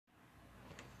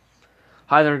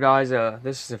Hi there, guys.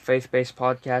 This is a faith-based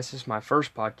podcast. This is my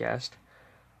first podcast.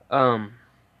 My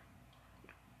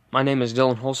name is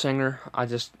Dylan Holsinger.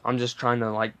 I'm just trying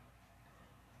to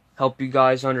help you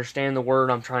guys understand the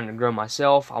word. I'm trying to grow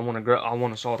myself. I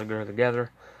want us all to grow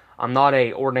together. I'm not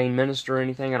a ordained minister or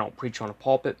anything. I don't preach on a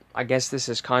pulpit. I guess this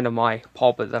is kind of my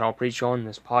pulpit that I'll preach on in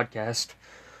this podcast.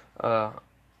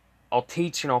 I'll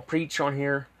teach and I'll preach on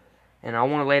here. And I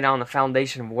want to lay down the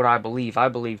foundation of what I believe. I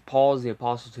believe Paul is the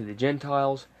apostle to the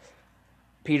Gentiles.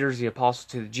 Peter's the apostle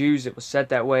to the Jews. It was set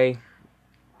that way.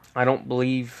 I don't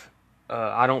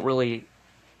really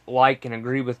like and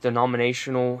agree with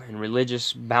denominational and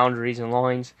religious boundaries and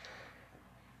lines.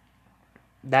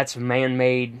 That's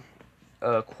man-made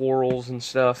quarrels and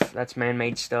stuff. That's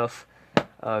man-made stuff.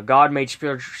 God made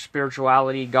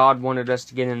spirituality. God wanted us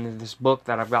to get into this book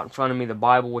that I've got in front of me, the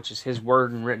Bible, which is His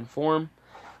Word in written form,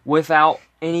 without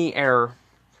any error.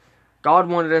 God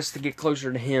wanted us to get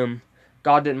closer to Him.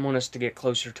 God didn't want us to get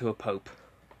closer to a pope.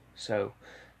 So,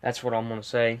 that's what I'm going to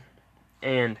say.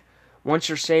 And once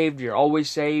you're saved, you're always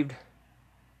saved.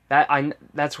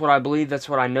 That's what I believe. That's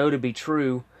what I know to be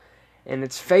true. And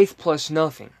it's faith plus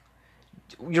nothing.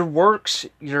 Your works,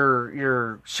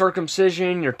 your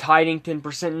circumcision, your tithing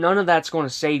 10%, none of that's going to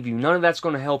save you. None of that's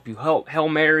going to help you. Hail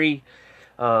Mary,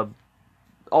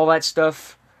 all that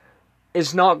stuff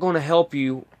is not going to help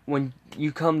you when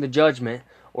you come to judgment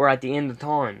or at the end of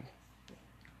time.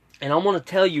 And I'm going to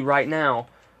tell you right now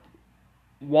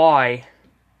why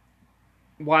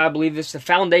I believe this. The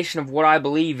foundation of what I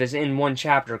believe is in one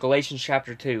chapter, Galatians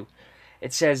chapter 2.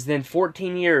 It says, "Then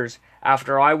 14 years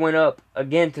after I went up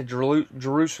again to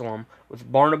Jerusalem with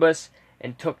Barnabas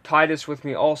and took Titus with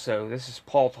me also." This is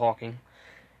Paul talking.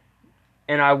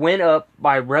 "And I went up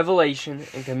by revelation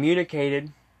and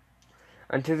communicated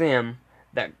unto them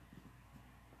that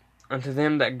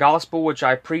gospel which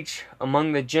I preach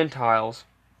among the Gentiles."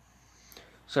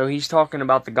 So he's talking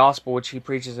about the gospel which he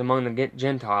preaches among the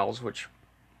Gentiles, which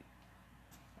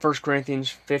 1 Corinthians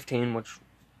 15, which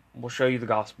will show you the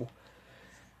gospel.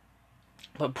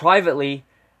 "But privately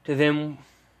to them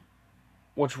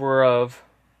which were of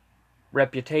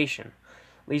reputation,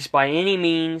 lest by any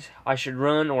means I should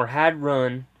run or had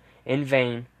run in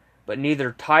vain. But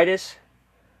neither Titus,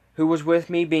 who was with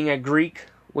me, being a Greek,"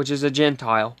 which is a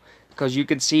Gentile, because you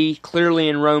could see clearly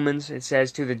in Romans it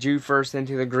says to the Jew first, then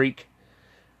to the Greek.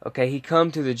 Okay, he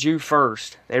come to the Jew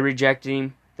first. They rejected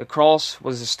him. The cross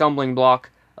was the stumbling block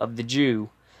of the Jew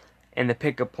and the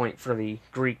pickup point for the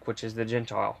Greek, which is the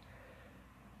Gentile.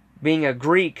 "Being a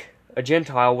Greek, a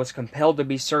Gentile was compelled to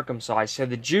be circumcised." So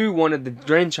the Jew wanted the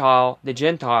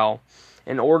Gentile,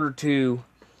 in order to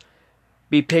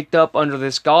be picked up under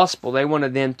this gospel. They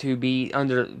wanted them to be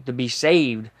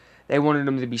saved. They wanted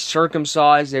them to be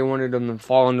circumcised. They wanted them to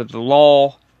fall under the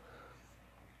law.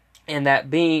 And that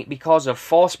because of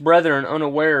false brethren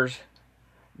unawares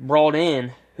brought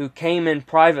in, who came in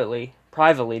privately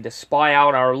to spy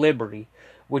out our liberty,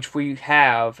 which we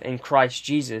have in Christ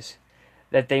Jesus,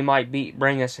 that they might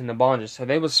bring us into bondage. So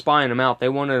they was spying them out. They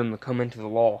wanted them to come into the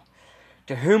law.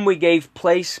 "To whom we gave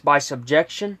place by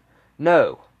subjection?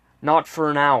 No, not for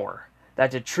an hour,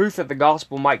 that the truth of the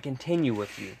gospel might continue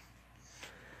with you.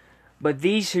 But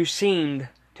these who seemed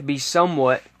to be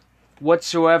somewhat,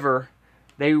 whatsoever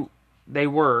they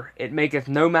were, it maketh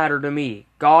no matter to me.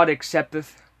 God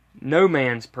accepteth no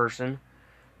man's person,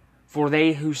 for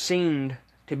they who seemed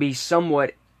to be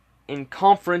somewhat in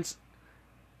conference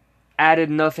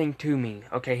added nothing to me."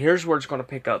 Okay, here's where it's going to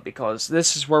pick up, because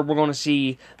this is where we're going to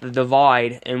see the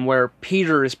divide and where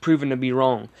Peter is proven to be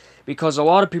wrong. Because a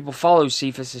lot of people follow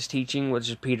Cephas' teaching, which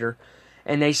is Peter,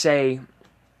 and they say,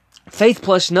 faith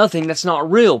plus nothing, that's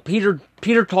not real.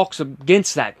 Peter talks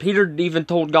against that. Peter even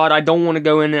told God, "I don't want to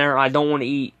go in there, I don't want to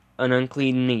eat an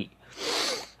unclean meat."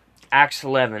 Acts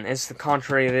 11, it's the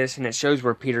contrary of this, and it shows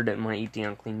where Peter didn't want to eat the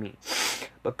unclean meat.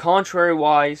 "But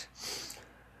contrariwise,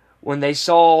 when they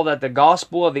saw that the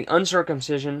gospel of the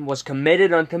uncircumcision was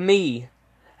committed unto me,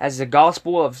 as the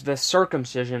gospel of the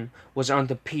circumcision was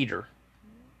unto Peter."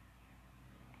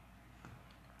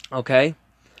 Okay?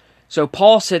 So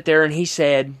Paul sat there and he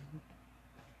said,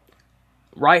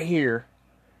 right here,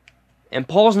 and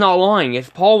Paul's not lying.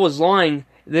 If Paul was lying,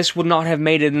 this would not have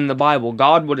made it in the Bible.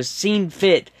 God would have seen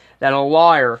fit that a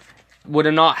liar would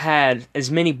have not had as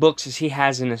many books as he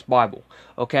has in this Bible.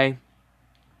 Okay?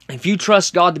 If you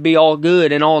trust God to be all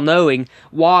good and all knowing,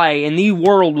 why in the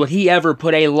world would He ever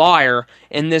put a liar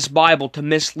in this Bible to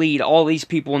mislead all these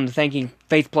people into thinking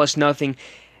faith plus nothing,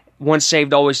 once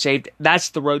saved, always saved? That's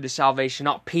the road to salvation,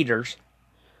 not Peter's.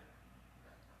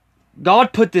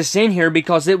 God put this in here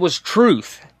because it was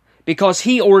truth. Because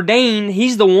He ordained,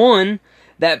 He's the one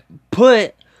that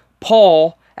put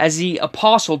Paul as the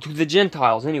apostle to the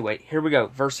Gentiles. Anyway, here we go,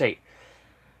 verse 8.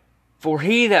 For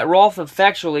he that wrought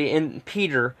effectually in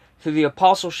Peter to the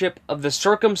apostleship of the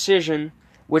circumcision,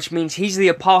 which means he's the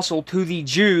apostle to the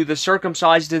Jew, the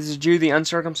circumcised is the Jew, the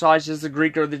uncircumcised is the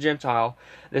Greek or the Gentile.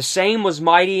 The same was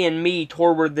mighty in me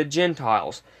toward the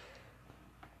Gentiles.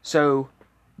 So,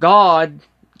 God,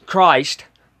 Christ,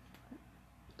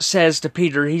 says to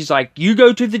Peter, he's like, you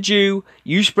go to the Jew,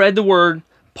 you spread the word.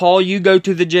 Paul, you go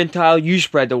to the Gentile, you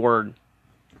spread the word.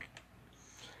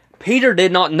 Peter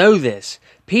did not know this.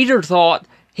 Peter thought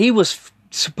he was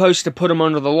supposed to put him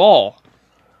under the law.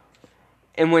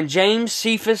 And when James,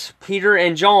 Cephas, Peter,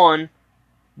 and John,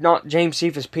 not James,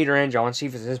 Cephas, Peter, and John,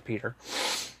 Cephas is Peter,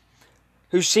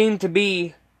 who seemed to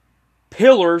be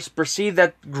pillars, perceived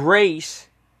the grace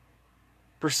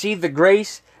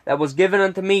that was given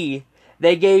unto me,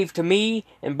 they gave to me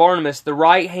and Barnabas the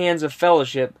right hands of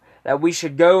fellowship, that we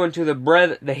should go unto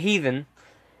the heathen,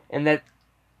 and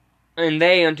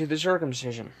they unto the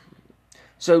circumcision.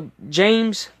 So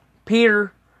James,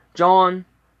 Peter, John,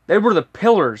 they were the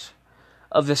pillars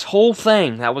of this whole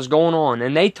thing that was going on.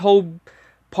 And they told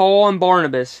Paul and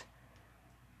Barnabas,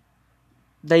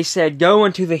 they said, go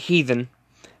unto the heathen,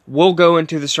 we'll go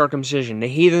into the circumcision. The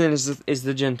heathen is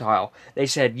the Gentile. They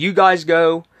said, you guys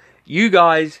go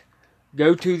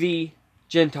to the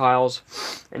Gentiles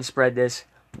and spread this.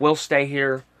 We'll stay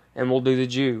here and we'll do the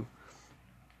Jew.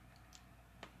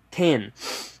 10.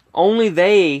 Only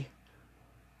they,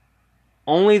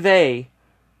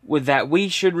 would that we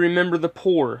should remember the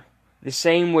poor, the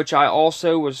same which I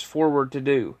also was forward to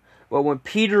do. But when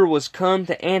Peter was come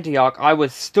to Antioch, I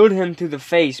withstood him to the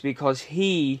face, because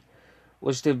he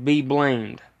was to be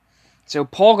blamed. So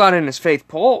Paul got in his faith.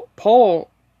 Paul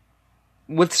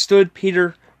withstood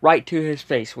Peter right to his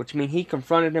face, which means he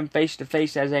confronted him face to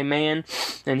face as a man,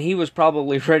 and he was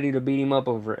probably ready to beat him up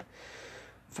over it.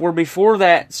 For before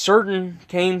that certain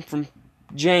came from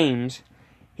James,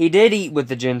 he did eat with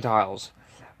the Gentiles.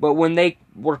 But when they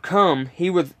were come, he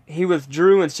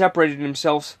withdrew and separated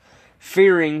himself,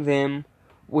 fearing them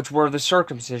which were the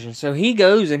circumcision. So he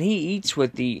goes and he eats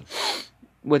with the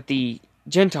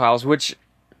Gentiles, which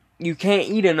you can't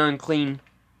eat an unclean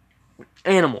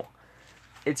animal.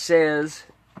 It says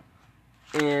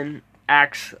in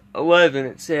Acts 11,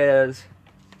 it says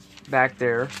back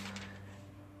there,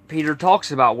 Peter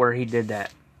talks about where he did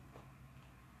that.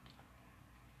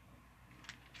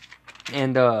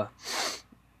 And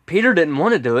Peter didn't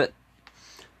want to do it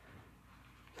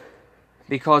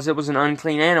because it was an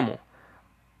unclean animal.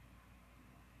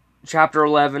 Chapter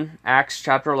 11, Acts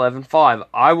chapter 11, 5.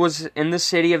 I was in the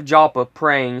city of Joppa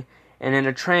praying, and in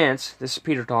a trance, this is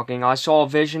Peter talking, I saw a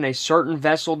vision, a certain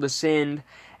vessel descend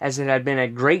as it had been a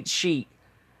great sheet,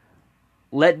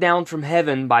 let down from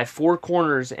heaven by four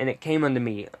corners, and it came unto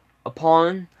me,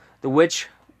 upon the which,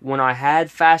 when I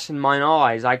had fastened mine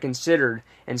eyes, I considered,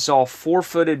 and saw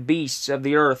four-footed beasts of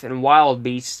the earth, and wild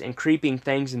beasts, and creeping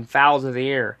things, and fowls of the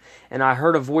air. And I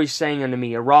heard a voice saying unto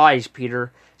me, Arise,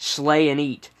 Peter, slay and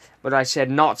eat. But I said,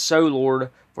 Not so, Lord,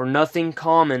 for nothing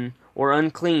common or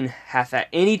unclean hath at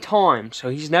any time, so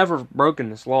he's never broken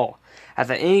this law,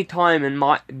 hath at any time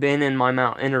been in my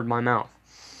mouth, entered my mouth.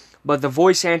 But the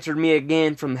voice answered me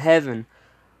again from heaven,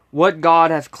 What God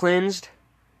hath cleansed,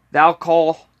 thou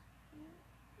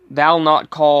not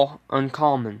call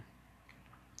uncommon.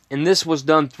 And this was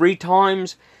done 3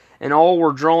 times, and all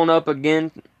were drawn up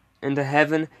again into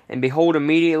heaven. And behold,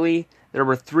 immediately there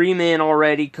were 3 men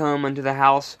already come unto the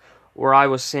house where I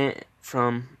was sent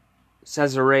from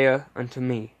Caesarea unto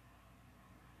me.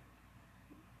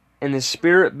 And the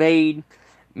Spirit bade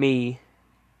me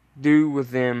do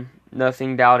with them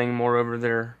nothing, doubting.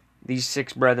 Moreover, these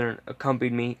 6 brethren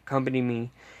accompanied me,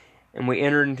 and we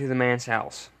entered into the man's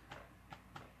house.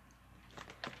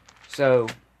 So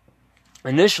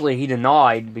initially he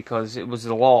denied because it was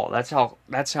the law. That's how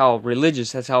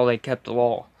religious. That's how they kept the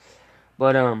law.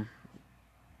 But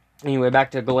anyway,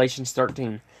 back to Galatians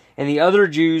 13. And the other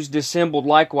Jews dissembled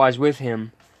likewise with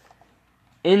him,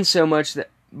 insomuch that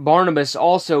Barnabas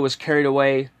also was carried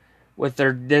away with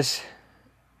their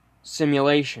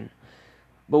dissimulation.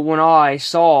 But when I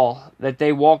saw that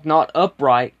they walked not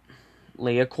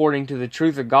uprightly according to the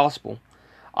truth of the gospel,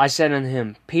 I said unto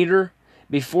him, Peter,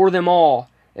 before them all,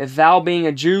 if thou being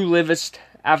a Jew livest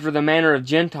after the manner of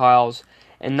Gentiles,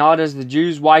 and not as the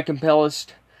Jews, why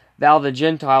compellest thou the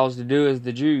Gentiles to do as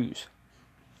the Jews?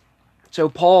 So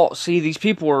Paul, see, these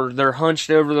people they're hunched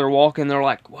over, they're walking, they're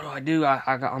like, what do I do?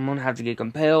 I'm going to have to get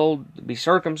compelled to be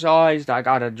circumcised, I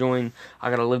got to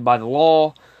live by the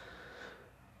law.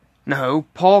 No,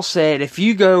 Paul said if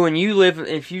you go and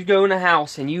if you go in a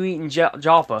house and you eat in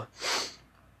Joppa,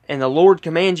 and the Lord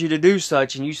commands you to do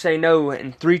such, and you say no,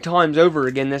 and 3 times over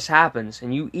again this happens,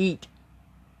 and you eat.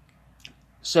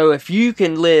 So if you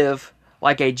can live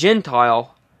like a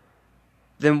Gentile,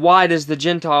 then why does the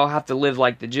Gentile have to live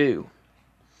like the Jew?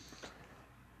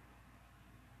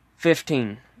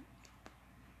 15.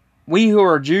 We who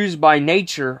are Jews by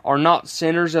nature are not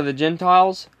sinners of the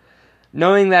Gentiles,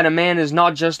 knowing that a man is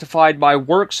not justified by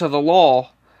works of the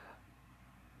law,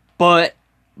 but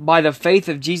by the faith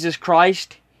of Jesus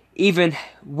Christ. Even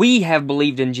we have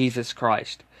believed in Jesus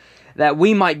Christ, that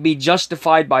we might be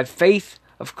justified by faith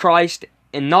of Christ,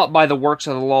 and not by the works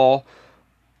of the law.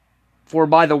 For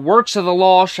by the works of the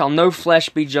law shall no flesh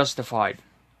be justified.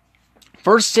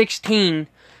 Verse 16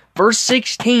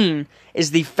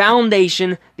 is the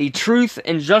foundation, the truth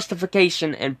and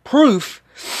justification and proof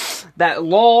that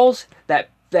laws,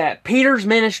 that Peter's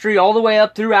ministry all the way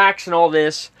up through Acts and all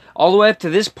this, all the way up to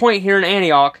this point here in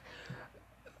Antioch,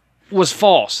 was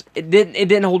false. It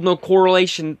didn't hold no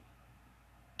correlation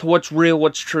to what's real,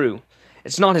 what's true.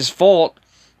 It's not his fault.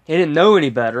 He didn't know any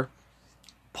better.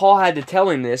 Paul had to tell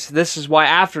him this. This is why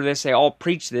after this they all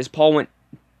preached this. Paul went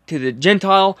to the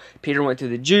Gentile, Peter went to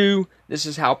the Jew. This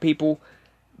is how people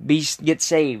get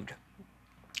saved.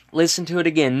 Listen to it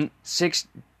again.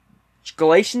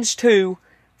 Galatians 2,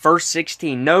 verse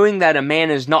 16. Knowing that a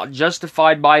man is not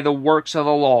justified by the works of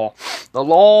the law. The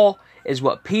law is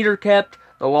what Peter kept.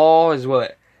 The law is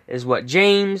what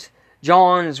James,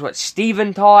 John, is what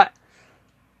Stephen taught.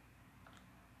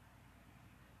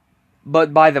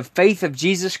 But by the faith of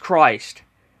Jesus Christ,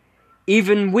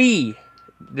 even we,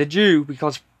 the Jew,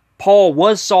 because Paul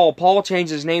was Saul. Paul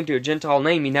changed his name to a Gentile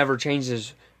name. He never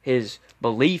changed his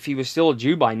belief. He was still a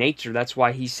Jew by nature. That's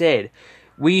why he said,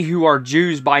 we who are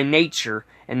Jews by nature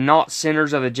and not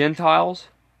sinners of the Gentiles,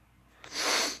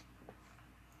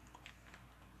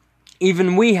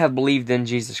 even we have believed in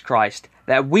Jesus Christ,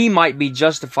 that we might be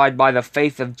justified by the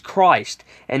faith of Christ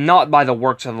and not by the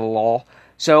works of the law.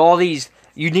 So all these,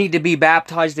 you need to be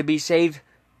baptized to be saved,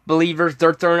 believers,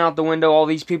 they're thrown out the window. All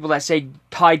these people that say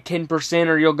tithe 10%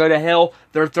 or you'll go to hell,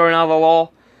 they're thrown out of the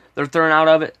law. They're thrown out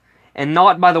of it. And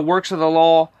not by the works of the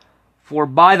law, for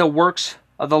by the works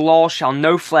of the law shall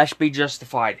no flesh be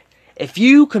justified. If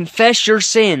you confess your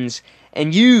sins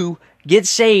and you get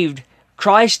saved,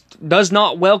 Christ does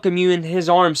not welcome you into his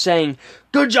arms saying,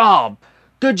 good job,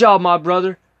 my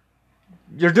brother.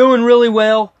 You're doing really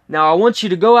well. Now I want you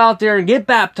to go out there and get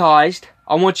baptized.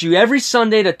 I want you every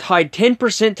Sunday to tithe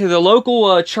 10% to the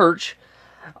local church.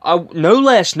 No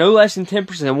less than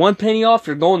 10%. 1 penny off,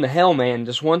 you're going to hell, man,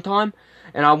 just one time.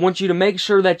 And I want you to make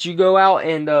sure that you go out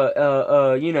and,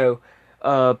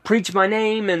 preach my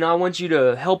name, and I want you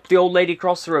to help the old lady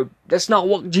cross the road. That's not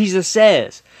what Jesus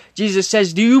says. Jesus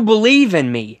says, do you believe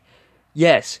in me?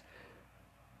 Yes.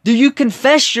 Do you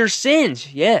confess your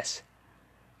sins? Yes.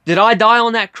 Did I die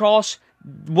on that cross?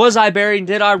 Was I buried?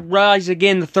 Did I rise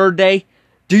again the 3rd day?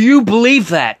 Do you believe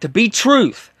that to be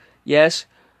truth? Yes.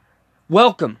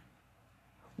 Welcome.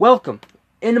 Welcome.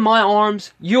 Into my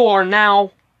arms. You are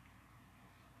now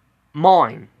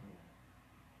mine.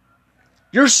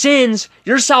 Your sins,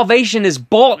 your salvation is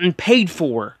bought and paid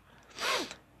for.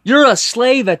 You're a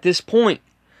slave at this point.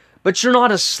 But you're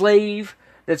not a slave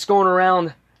that's going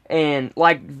around and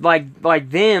like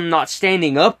them not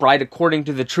standing upright according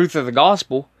to the truth of the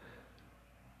gospel.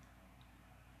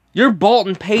 You're bought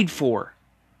and paid for.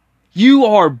 You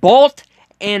are bought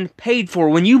and paid for.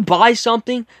 When you buy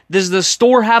something, does the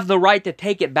store have the right to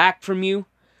take it back from you?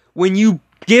 When you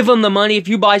give them the money, if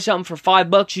you buy something for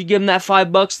 $5, you give them that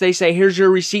 $5, they say, here's your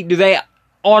receipt. Do they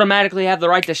automatically have the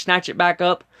right to snatch it back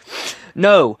up?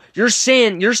 No. Your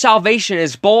salvation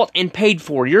is bought and paid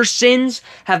for. Your sins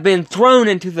have been thrown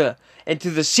into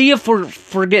the sea of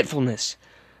forgetfulness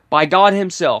by God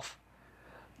himself.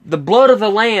 The blood of the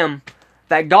Lamb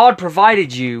that God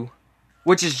provided you,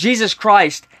 which is Jesus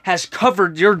Christ, has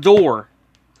covered your door.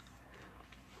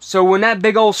 So when that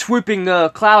big old swooping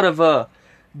cloud of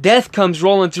death comes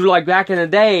rolling through like back in the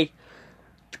day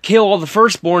to kill all the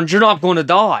firstborns, you're not going to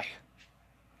die.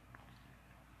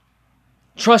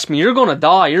 Trust me, you're going to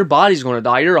die. Your body's going to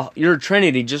die. You're a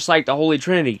Trinity, just like the Holy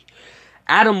Trinity.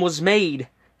 Adam was made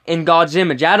in God's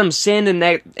image. Adam sinned,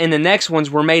 and the next ones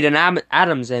were made in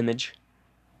Adam's image.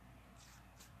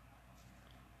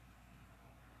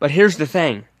 But here's the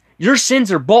thing. Your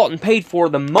sins are bought and paid for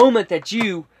the moment that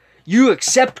you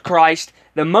accept Christ,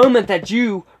 the moment that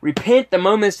you repent, the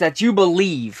moments that you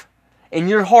believe in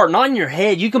your heart, not in your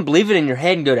head. You can believe it in your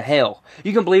head and go to hell.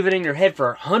 You can believe it in your head for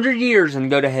 100 years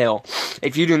and go to hell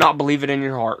if you do not believe it in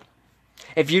your heart.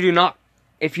 If you do not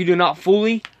if you do not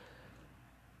fully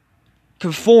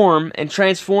conform and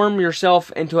transform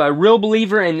yourself into a real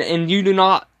believer, and you do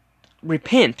not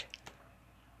repent,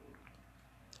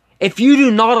 if you do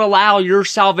not allow your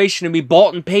salvation to be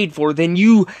bought and paid for, then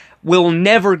you will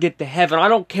never get to heaven. I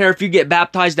don't care if you get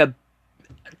baptized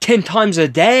 10 times a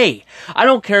day. I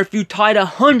don't care if you tithe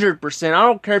 100%. I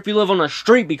don't care if you live on the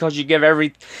street because you give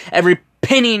every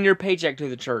penny in your paycheck to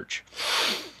the church.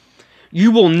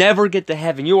 You will never get to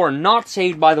heaven. You are not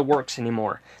saved by the works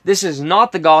anymore. This is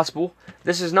not the gospel.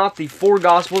 This is not the four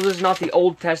gospels. This is not the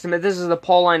Old Testament. This is the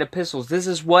Pauline epistles. This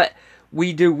is what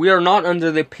we do. We are not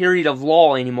under the period of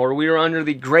law anymore. We are under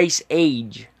the grace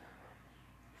age.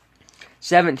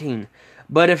 17.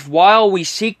 But if while we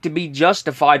seek to be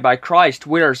justified by Christ,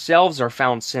 we ourselves are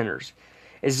found sinners,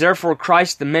 is therefore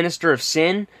Christ the minister of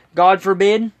sin? God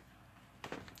forbid.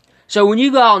 So when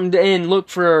you go out and look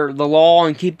for the law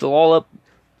and keep the law up,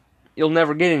 you'll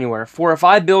never get anywhere. For if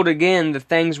I build again the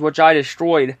things which I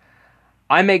destroyed,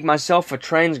 I make myself a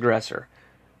transgressor.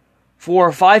 For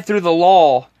if I through the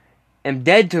law am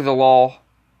dead to the law,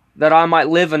 that I might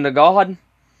live unto God,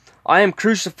 I am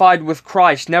crucified with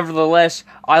Christ. Nevertheless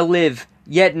I live,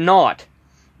 yet not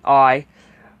I,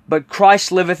 but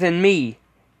Christ liveth in me.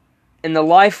 In the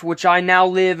life which I now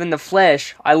live in the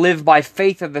flesh, I live by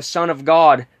faith of the Son of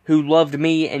God, who loved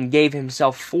me and gave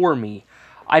himself for me.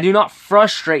 I do not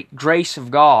frustrate the grace of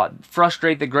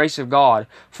God.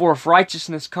 For if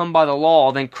righteousness come by the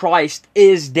law, then Christ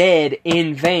is dead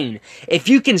in vain. If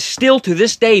you can still to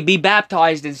this day be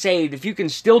baptized and saved, if you can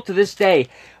still to this day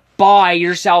buy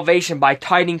your salvation by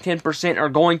tithing 10% or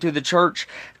going to the church,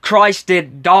 Christ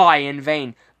did die in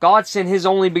vain. God sent His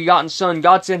only begotten Son.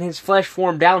 God sent His flesh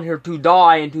form down here to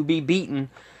die and to be beaten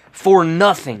for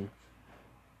nothing.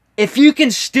 If you can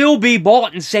still be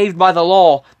bought and saved by the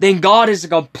law, then God is a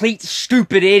complete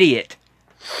stupid idiot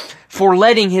for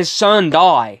letting His Son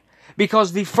die.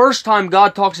 Because the first time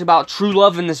God talks about true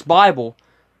love in this Bible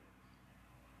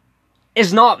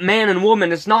is not man and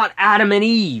woman. It's not Adam and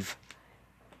Eve.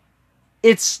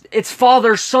 It's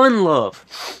father-son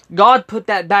love. God put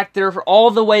that back there,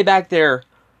 all the way back there,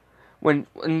 when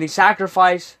the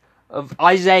sacrifice of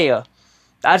Isaiah.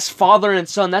 That's father and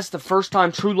son. That's the first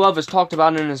time true love is talked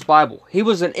about in His Bible. He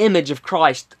was an image of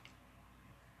Christ,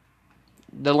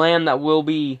 the Lamb that will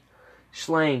be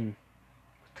slain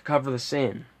to cover the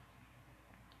sin.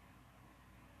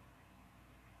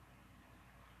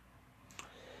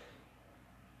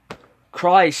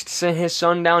 Christ sent His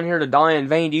Son down here to die in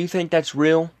vain. Do you think that's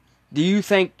real? Do you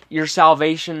think your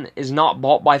salvation is not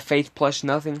bought by faith plus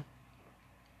nothing?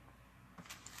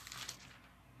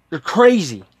 You're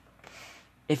crazy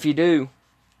if you do.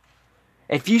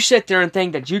 If you sit there and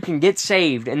think that you can get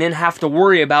saved and then have to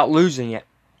worry about losing it,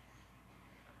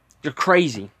 you're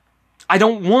crazy. I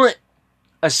don't want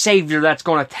a Savior that's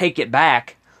going to take it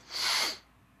back.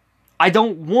 I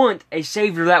don't want a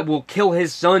Savior that will kill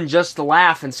His Son just to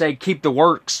laugh and say, keep the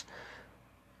works,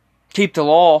 keep the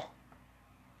law.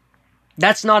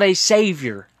 That's not a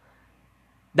Savior.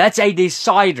 That's a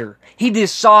decider. He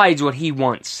decides what He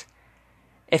wants.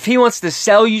 If He wants to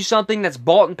sell you something that's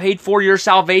bought and paid for, your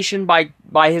salvation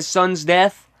by His Son's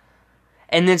death,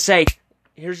 and then say,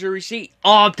 here's your receipt.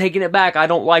 Oh, I'm taking it back. I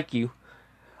don't like you.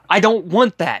 I don't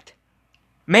want that.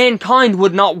 Mankind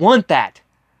would not want that.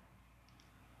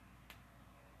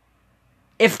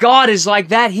 If God is like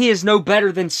that, He is no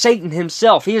better than Satan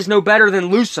himself. He is no better than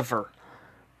Lucifer.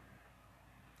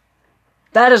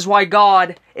 That is why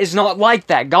God is not like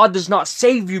that. God does not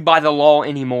save you by the law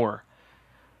anymore.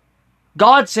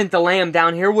 God sent the Lamb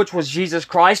down here, which was Jesus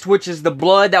Christ, which is the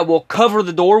blood that will cover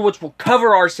the door, which will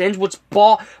cover our sins, which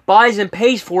buys and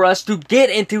pays for us to get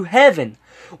into heaven.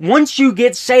 Once you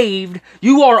get saved,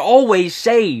 you are always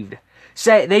saved.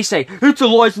 They say, it's a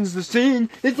license to sin.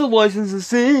 It's a license to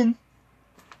sin.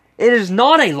 It is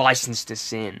not a license to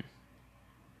sin.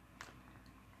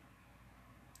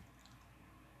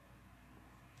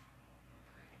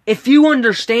 If you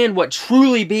understand what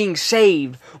truly being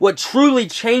saved, what truly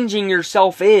changing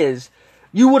yourself is,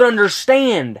 you would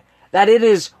understand that it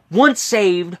is once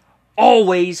saved,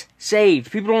 always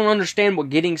saved. People don't understand what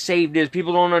getting saved is.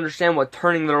 People don't understand what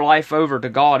turning their life over to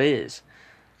God is.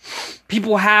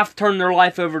 People have turned their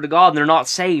life over to God and they're not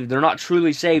saved. They're not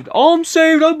truly saved. Oh, I'm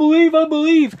saved. I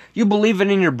believe. You believe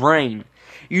it in your brain.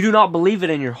 You do not believe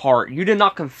it in your heart. You did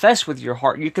not confess with your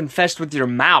heart. You confessed with your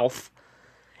mouth.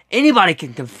 Anybody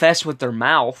can confess with their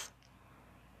mouth.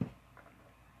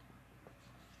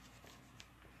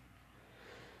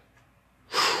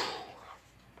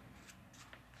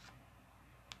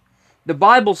 The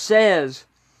Bible says,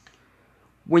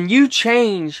 when you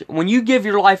change, when you give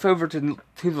your life over to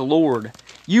the Lord,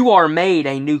 You are made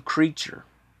a new creature.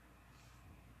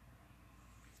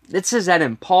 It says that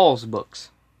in Paul's books.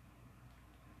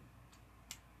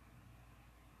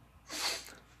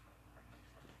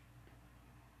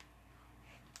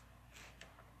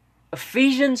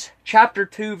 Ephesians chapter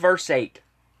 2 verse 8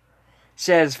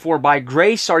 says, "For by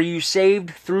grace are you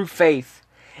saved through faith,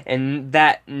 and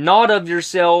that not of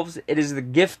yourselves, it is the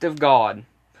gift of God,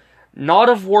 not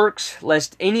of works,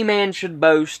 lest any man should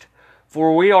boast.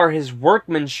 For we are his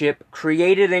workmanship,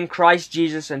 created in Christ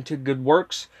Jesus unto good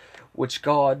works, which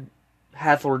God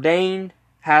hath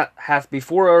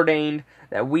before ordained,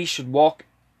 that we should walk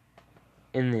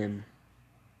in them."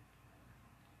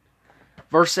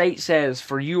 Verse 8 says,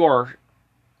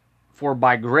 For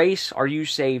by grace are you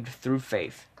saved through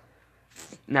faith.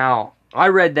 Now, I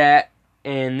read that,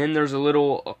 and then there's a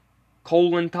little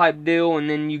colon type deal, and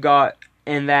then you got,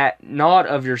 "and that not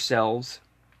of yourselves,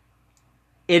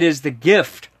 it is the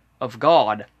gift of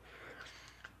God."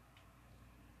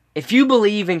 If you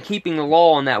believe in keeping the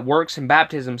law and that works and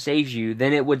baptism saves you,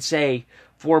 then it would say,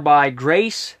 "For by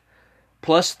grace,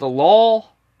 plus the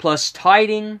law, plus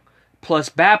tithing, plus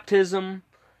baptism,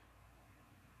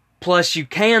 plus you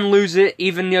can lose it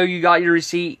even though you got your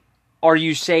receipt, are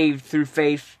you saved through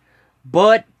faith."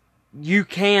 But you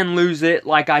can lose it,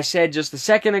 like I said just a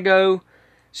second ago.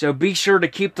 So be sure to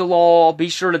keep the law, be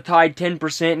sure to tithe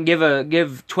 10% and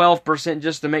give 12%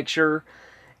 just to make sure.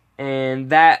 And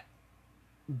that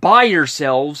by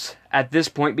yourselves at this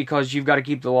point, because you've got to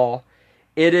keep the law,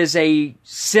 it is a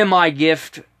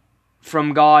semi-gift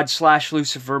from God /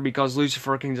 Lucifer, because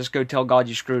Lucifer can just go tell God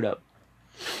you screwed up.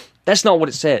 That's not what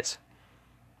it says.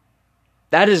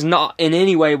 That is not in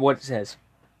any way what it says.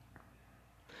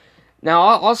 Now,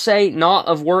 I'll say, not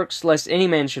of works, lest any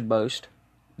man should boast.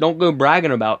 Don't go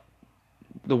bragging about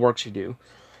the works you do.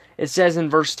 It says in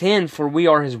verse 10, "For we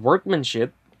are his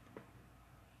workmanship."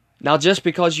 Now, just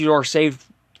because you are saved,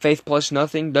 faith plus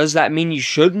nothing, does that mean you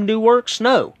shouldn't do works?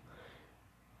 No.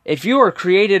 If you are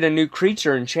created a new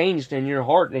creature and changed in your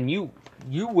heart, then you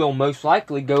will most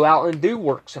likely go out and do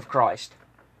works of Christ.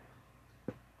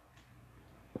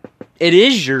 It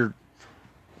is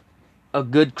a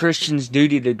good Christian's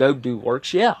duty to go do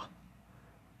works, yeah.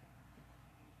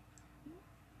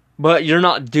 But you're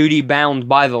not duty bound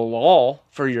by the law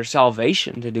for your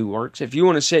salvation to do works. If you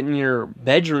want to sit in your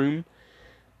bedroom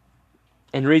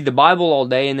and read the Bible all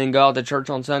day and then go out to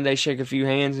church on Sunday, shake a few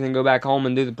hands, and then go back home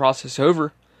and do the process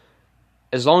over,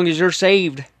 as long as you're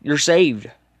saved, you're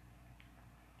saved.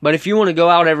 But if you want to go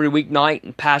out every weeknight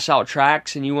and pass out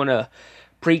tracts, and you want to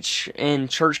preach in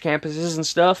church campuses and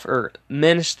stuff, or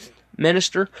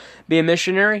minister, be a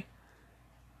missionary,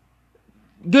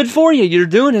 good for you. You're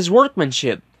doing his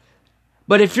workmanship.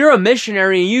 But if you're a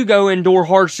missionary and you go endure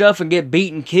hard stuff and get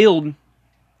beat and killed,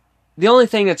 the only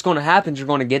thing that's going to happen is you're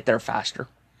going to get there faster.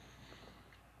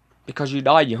 Because you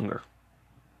died younger.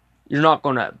 You're not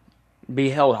going to be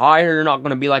held higher. You're not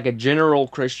going to be like a general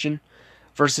Christian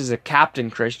versus a captain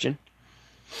Christian.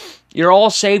 You're all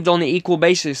saved on the equal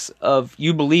basis of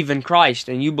you believe in Christ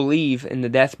and you believe in the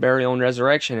death, burial, and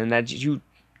resurrection, and that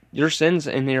your sins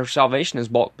and your salvation is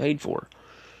bought and paid for.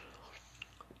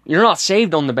 You're not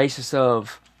saved on the basis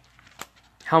of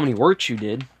how many works you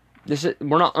did.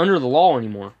 We're not under the law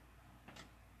anymore.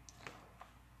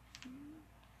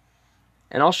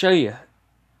 And I'll show you.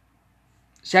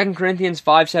 2 Corinthians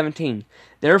 5:17.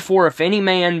 "Therefore, if any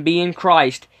man be in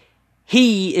Christ,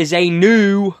 he is a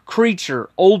new creature.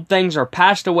 Old things are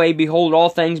passed away. Behold, all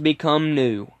things become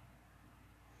new.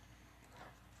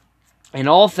 And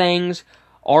all things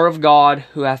are of God,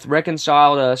 who hath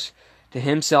reconciled us to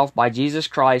himself by Jesus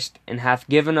Christ, and hath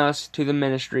given us to the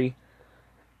ministry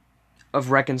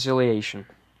of reconciliation."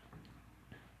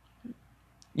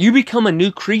 You become a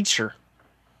new creature.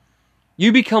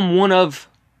 You become one of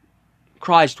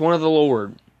Christ, one of the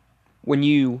Lord, when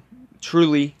you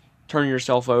truly turn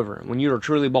yourself over, when you are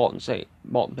truly bought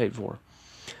and paid for,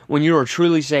 when you are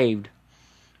truly saved,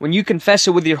 when you confess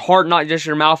it with your heart, not just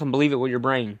your mouth, and believe it with your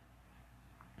brain.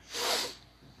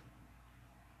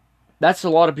 That's a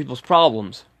lot of people's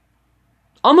problems.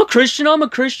 I'm a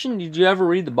Christian. Did you ever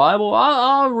read the Bible?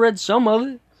 I read some of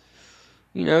it.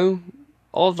 You know,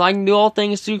 I can do all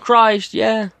things through Christ,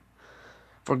 yeah.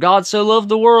 For God so loved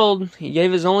the world, he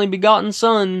gave his only begotten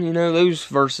Son. You know, those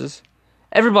verses.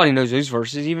 Everybody knows those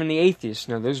verses. Even the atheists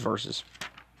know those verses.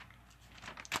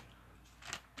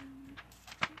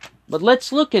 But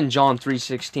let's look in John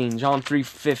 3:16, John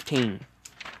 3:15.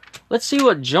 Let's see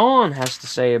what John has to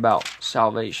say about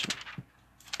salvation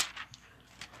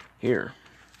here.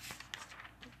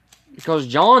 Because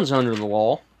John's under the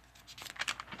law.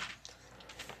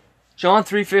 John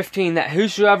 3:15, that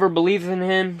whosoever believeth in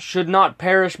him should not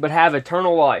perish but have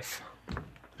eternal life.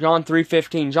 John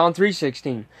 3:15. John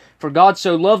 3:16, for God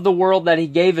so loved the world that he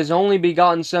gave his only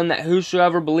begotten Son, that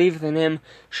whosoever believeth in him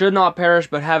should not perish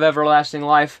but have everlasting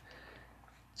life.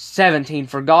 17,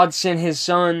 for God sent his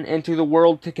Son into the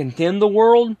world to condemn the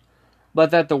world,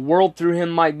 but that the world through him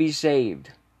might be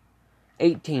saved.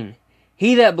 18,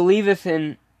 he that believeth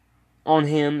on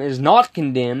him is not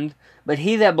condemned, but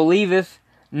he that believeth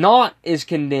not is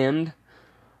condemned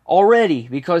already,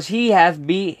 because he hath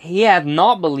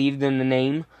not believed in the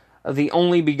name of the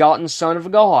only begotten Son of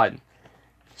God.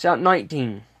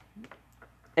 19,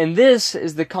 and this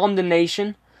is the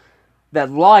condemnation, that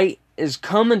light is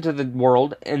come into the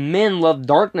world, and men love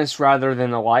darkness rather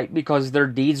than the light, because their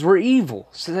deeds were evil.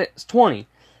 20,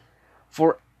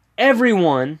 for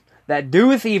everyone that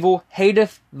doeth evil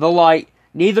hateth the light,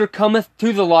 neither cometh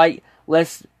to the light,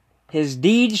 lest his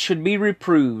deeds should be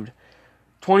reproved.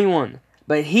 21,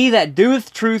 but he that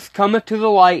doeth truth cometh to the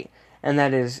light, and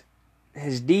that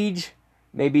his deeds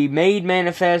may be made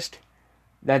manifest,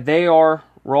 that they are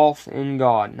wroth in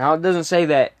God. Now it doesn't say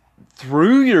that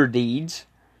through your deeds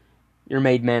you're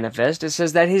made manifest. It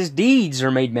says that his deeds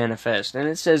are made manifest. And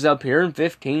it says up here in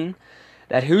 15,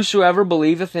 that whosoever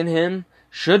believeth in him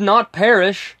should not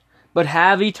perish, but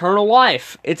have eternal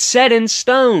life. It's set in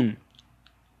stone.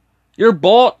 You're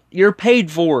bought, you're paid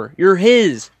for, you're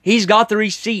his. He's got the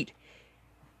receipt.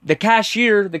 The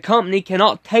cashier, the company,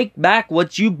 cannot take back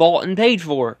what you bought and paid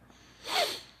for.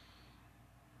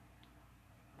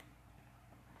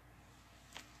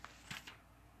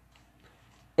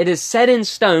 It is set in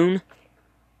stone.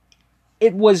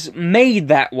 It was made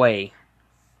that way.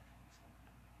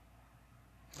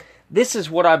 This is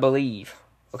what I believe,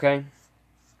 okay?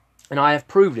 And I have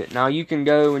proved it. Now you can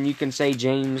go and you can say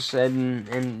James said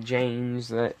in James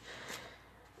that,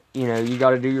 you got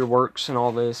to do your works and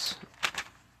all this.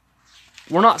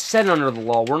 We're not set under the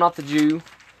law. We're not the Jew.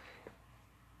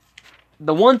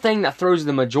 The one thing that throws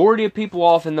the majority of people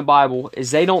off in the Bible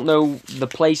is they don't know the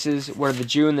places where the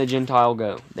Jew and the Gentile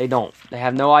go. They don't. They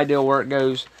have no idea where it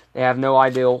goes. They have no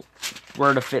idea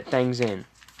where to fit things in.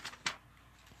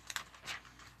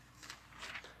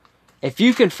 If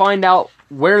you can find out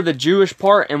where the Jewish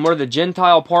part and where the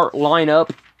Gentile part line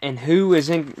up and who is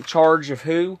in charge of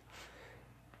who,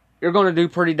 you're going to do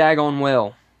pretty daggone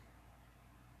well.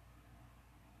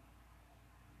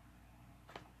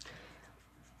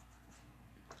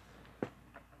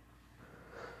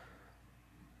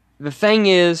 The thing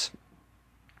is,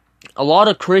 a lot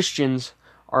of Christians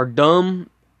are dumb,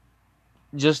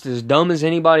 just as dumb as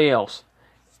anybody else.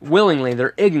 Willingly,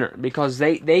 they're ignorant because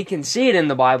they can see it in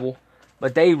the Bible,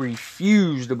 but they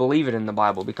refuse to believe it in the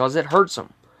Bible because it hurts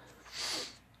them.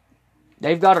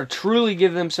 They've got to truly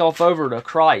give themselves over to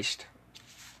Christ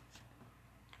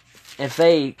if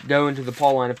they go into the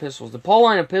Pauline epistles. The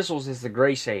Pauline epistles is the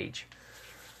grace age.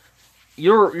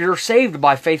 You're saved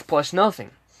by faith plus nothing.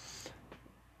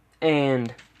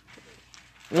 And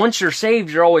once you're saved,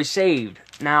 you're always saved.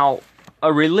 Now,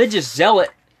 a religious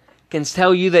zealot can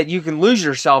tell you that you can lose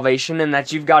your salvation and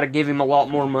that you've got to give him a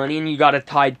lot more money and you got to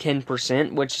tithe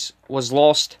 10%, which was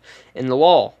lost in the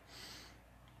law.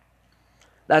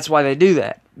 That's why they do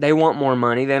that. They want more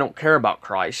money. They don't care about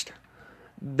Christ.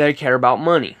 They care about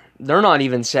money. They're not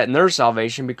even setting their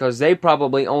salvation because they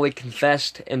probably only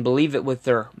confessed and believe it with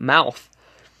their mouth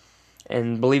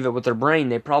and believe it with their brain.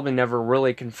 They probably never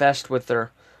really confessed with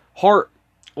their heart,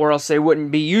 or else they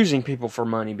wouldn't be using people for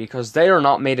money because they are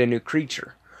not made a new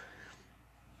creature.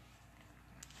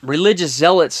 Religious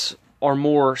zealots are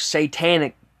more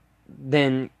satanic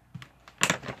than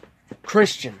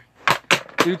Christian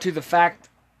due to the fact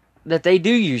that they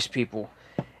do use people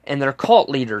and they're cult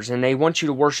leaders and they want you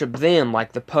to worship them,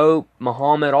 like the Pope,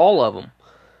 Muhammad, all of them.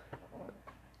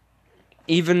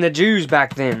 Even the Jews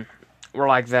back then were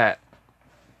like that.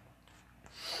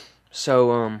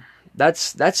 So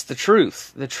that's the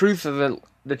truth. The truth of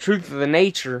the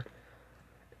nature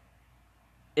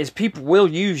is people will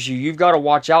use you. You've got to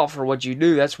watch out for what you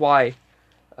do. That's why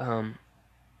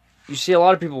you see a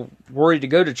lot of people worried to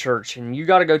go to church, and you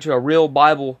got to go to a real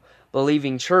Bible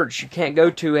believing church. You can't go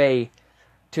to a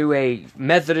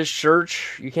Methodist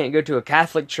church. You can't go to a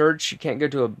Catholic church. You can't go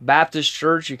to a Baptist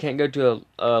church. You can't go to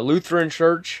a Lutheran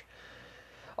church.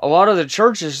 A lot of the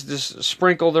churches just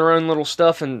sprinkle their own little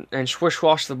stuff and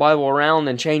swish-wash the Bible around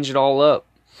and change it all up.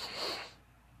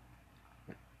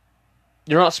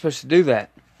 You're not supposed to do that.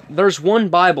 There's one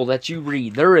Bible that you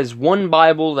read. There is one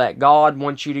Bible that God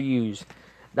wants you to use.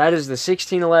 That is the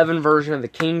 1611 version of the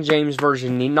King James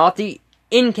Version. Not the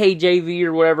NKJV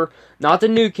or whatever, not the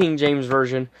New King James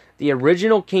Version, the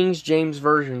original King James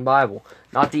Version Bible.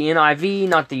 Not the NIV,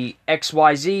 not the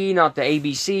XYZ, not the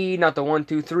ABC, not the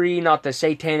 123, not the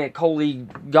Satanic Holy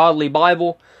Godly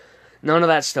Bible. None of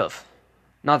that stuff.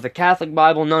 Not the Catholic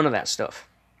Bible, none of that stuff.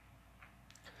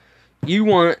 You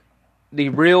want the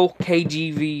real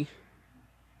KJV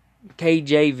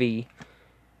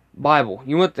Bible.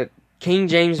 You want the King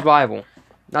James Bible.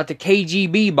 Not the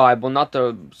KGB Bible, not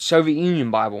the Soviet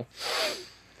Union Bible.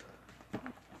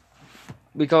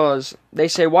 Because they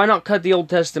say, why not cut the Old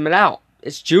Testament out?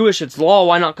 It's Jewish, it's law,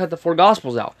 why not cut the 4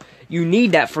 Gospels out? You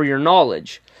need that for your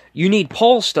knowledge. You need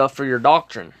Paul's stuff for your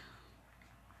doctrine.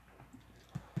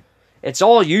 It's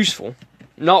all useful.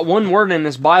 Not one word in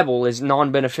this Bible is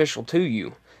non-beneficial to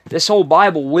you. This whole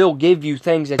Bible will give you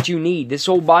things that you need. This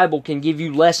whole Bible can give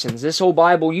you lessons. This whole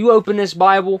Bible, you open this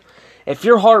Bible, if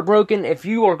you're heartbroken, if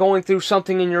you are going through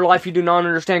something in your life you do not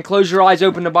understand, close your eyes,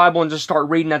 open the Bible, and just start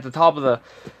reading at the top of the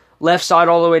left side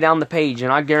all the way down the page,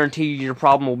 and I guarantee you your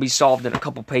problem will be solved in a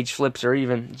couple page flips or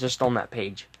even just on that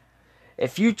page.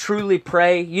 If you truly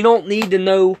pray, you don't need to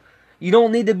know, you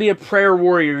don't need to be a prayer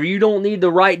warrior. You don't need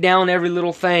to write down every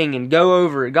little thing and go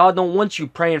over it. God don't want you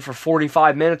praying for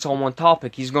 45 minutes on one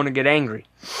topic. He's going to get angry.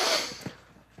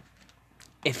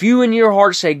 If you in your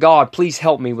heart say, God, please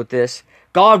help me with this,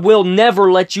 God will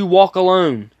never let you walk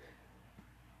alone.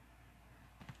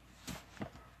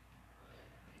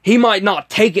 He might not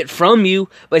take it from you,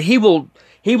 but He will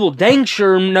dang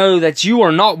sure know that you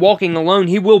are not walking alone.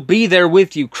 He will be there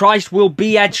with you. Christ will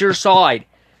be at your side.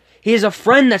 He is a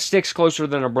friend that sticks closer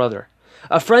than a brother.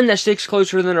 A friend that sticks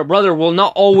closer than a brother will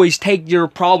not always take your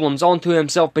problems onto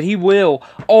himself, but he will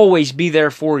always be there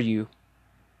for you.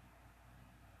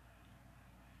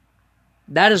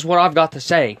 That is what I've got to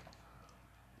say.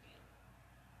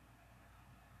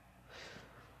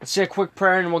 Let's say a quick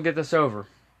prayer and we'll get this over.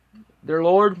 Dear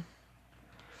Lord,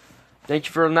 thank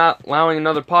you for not allowing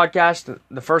another podcast,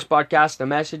 the first podcast, the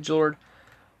message, Lord.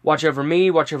 Watch over me,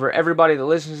 watch over everybody that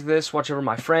listens to this, watch over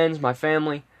my friends, my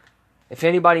family. If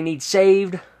anybody needs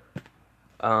saved,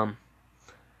 do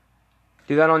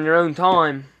that on your own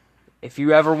time. If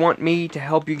you ever want me to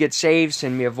help you get saved,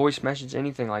 send me a voice message,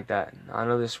 anything like that. I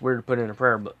know this is weird to put in a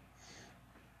prayer, but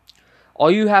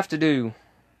all you have to do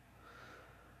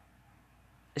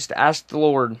is to ask the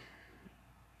Lord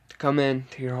to come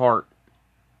into your heart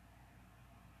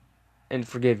and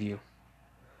forgive you.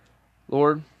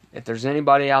 Lord, if there's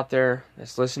anybody out there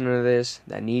that's listening to this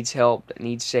that needs help, that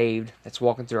needs saved, that's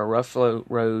walking through a rough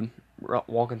road,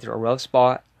 walking through a rough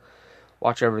spot,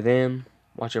 watch over them,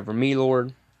 watch over me,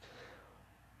 Lord.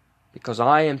 Because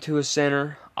I am too a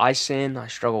sinner, I sin, I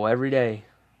struggle every day.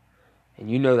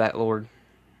 And you know that, Lord.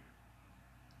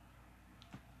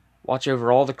 Watch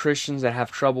over all the Christians that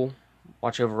have trouble.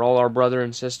 Watch over all our brothers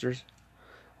and sisters.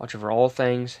 Watch over all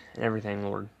things and everything,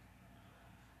 Lord.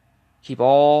 Keep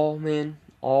all men,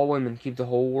 all women, keep the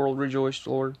whole world rejoiced,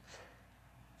 Lord.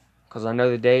 Because I know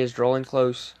the day is drawing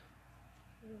close.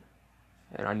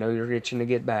 And I know you're itching to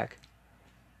get back.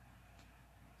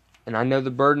 And I know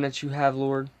the burden that you have,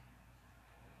 Lord.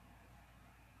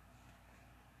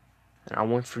 And I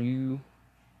want for you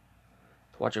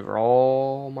to watch over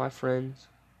all my friends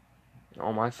and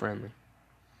all my family.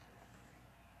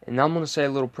 And now I'm going to say a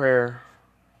little prayer.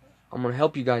 I'm going to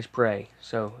help you guys pray.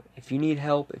 So if you need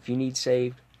help, if you need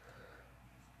saved,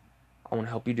 I want to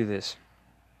help you do this.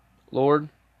 Lord,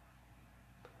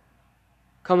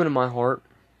 come into my heart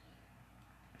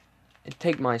and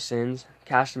take my sins,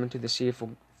 cast them into the sea of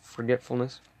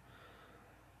forgetfulness.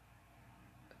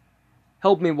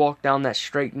 Help me walk down that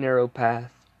straight and narrow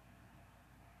path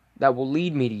that will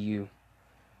lead me to you.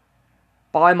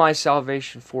 Buy my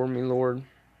salvation for me, Lord,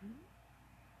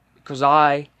 because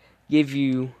I give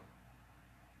you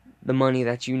the money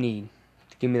that you need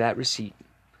to give me that receipt.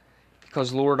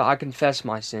 Because, Lord, I confess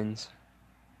my sins,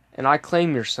 and I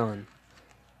claim your Son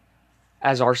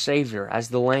as our Savior, as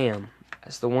the Lamb,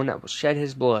 as the one that will shed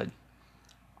his blood.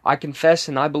 I confess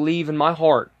and I believe in my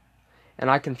heart, and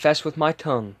I confess with my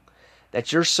tongue,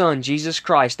 that your Son, Jesus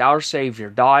Christ, our Savior,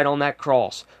 died on that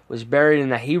cross, was buried,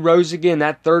 and that he rose again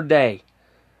that third day.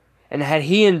 And had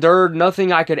he endured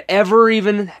nothing I could ever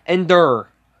even endure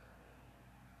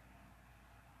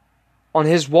on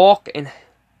his walk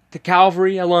to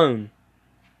Calvary alone,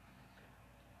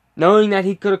 knowing that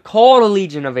he could have called a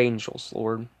legion of angels,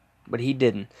 Lord, but he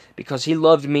didn't, because he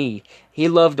loved me. He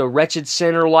loved a wretched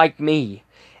sinner like me,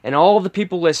 and all the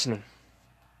people listening,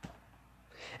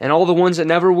 and all the ones that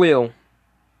never will.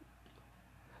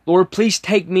 Lord, please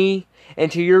take me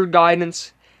into your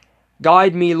guidance.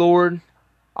 Guide me, Lord.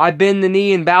 I bend the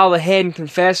knee and bow the head and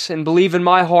confess and believe in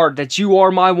my heart that you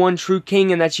are my one true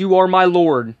King and that you are my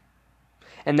Lord.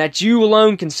 And that you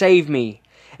alone can save me.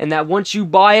 And that once you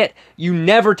buy it, you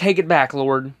never take it back,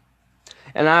 Lord.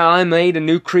 And I am made a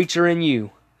new creature in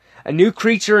you. A new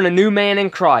creature and a new man in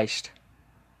Christ.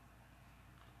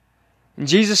 In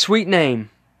Jesus' sweet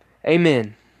name,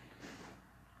 amen.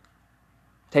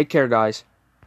 Take care, guys.